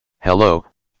Hello,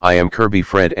 I am Kirby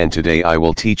Fred and today I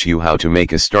will teach you how to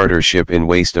make a starter ship in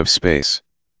waste of space.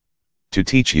 To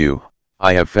teach you,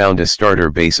 I have found a starter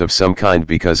base of some kind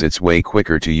because it's way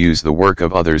quicker to use the work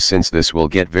of others since this will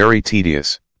get very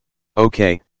tedious.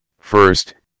 Okay,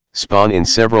 first, spawn in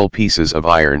several pieces of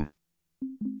iron.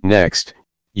 Next,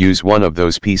 use one of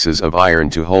those pieces of iron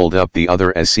to hold up the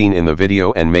other as seen in the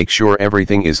video and make sure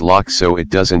everything is locked so it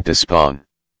doesn't despawn.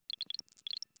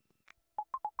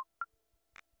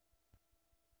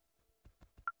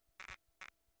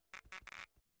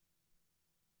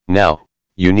 Now,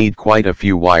 you need quite a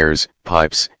few wires,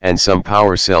 pipes, and some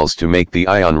power cells to make the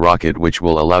ion rocket which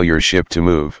will allow your ship to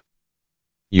move.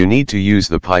 You need to use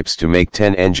the pipes to make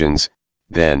 10 engines,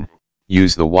 then,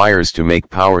 use the wires to make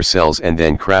power cells and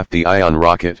then craft the ion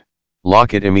rocket.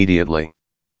 Lock it immediately.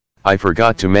 I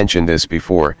forgot to mention this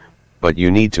before, but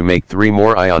you need to make 3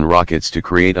 more ion rockets to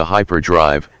create a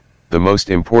hyperdrive, the most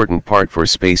important part for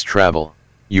space travel.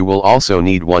 You will also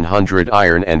need 100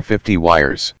 iron and 50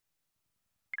 wires.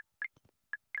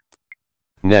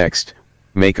 Next,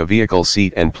 make a vehicle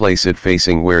seat and place it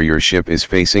facing where your ship is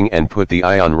facing and put the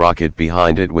ion rocket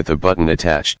behind it with a button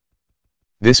attached.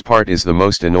 This part is the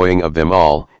most annoying of them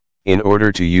all. In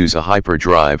order to use a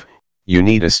hyperdrive, you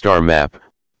need a star map,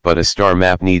 but a star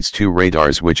map needs 2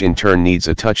 radars which in turn needs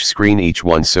a touch screen each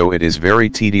one, so it is very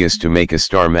tedious to make a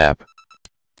star map.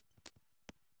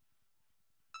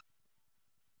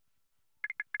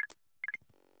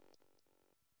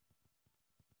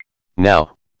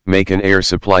 Now, make an air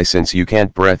supply since you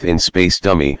can't breathe in space,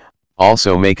 dummy.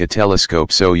 Also make a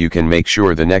telescope so you can make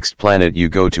sure the next planet you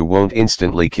go to won't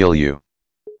instantly kill you.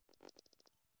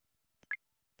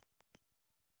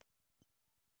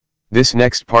 This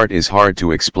next part is hard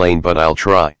to explain but I'll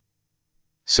try.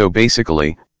 So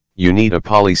basically, you need a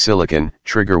polysilicon,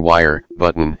 trigger wire,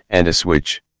 button, and a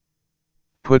switch.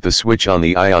 Put the switch on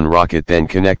the ion rocket, then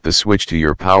connect the switch to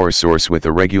your power source with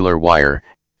a regular wire.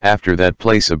 After that,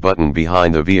 place a button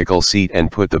behind the vehicle seat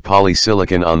and put the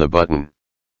polysilicon on the button.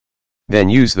 Then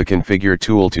use the configure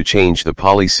tool to change the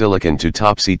polysilicon to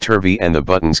topsy-turvy and the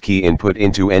button's key input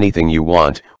into anything you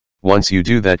want. Once you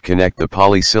do that, connect the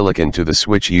polysilicon to the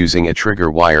switch using a trigger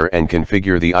wire and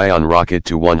configure the ion rocket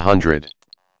to 100.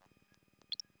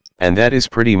 And that is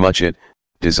pretty much it.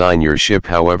 Design your ship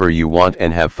however you want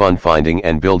and have fun finding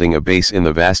and building a base in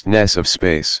the vastness of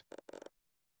space.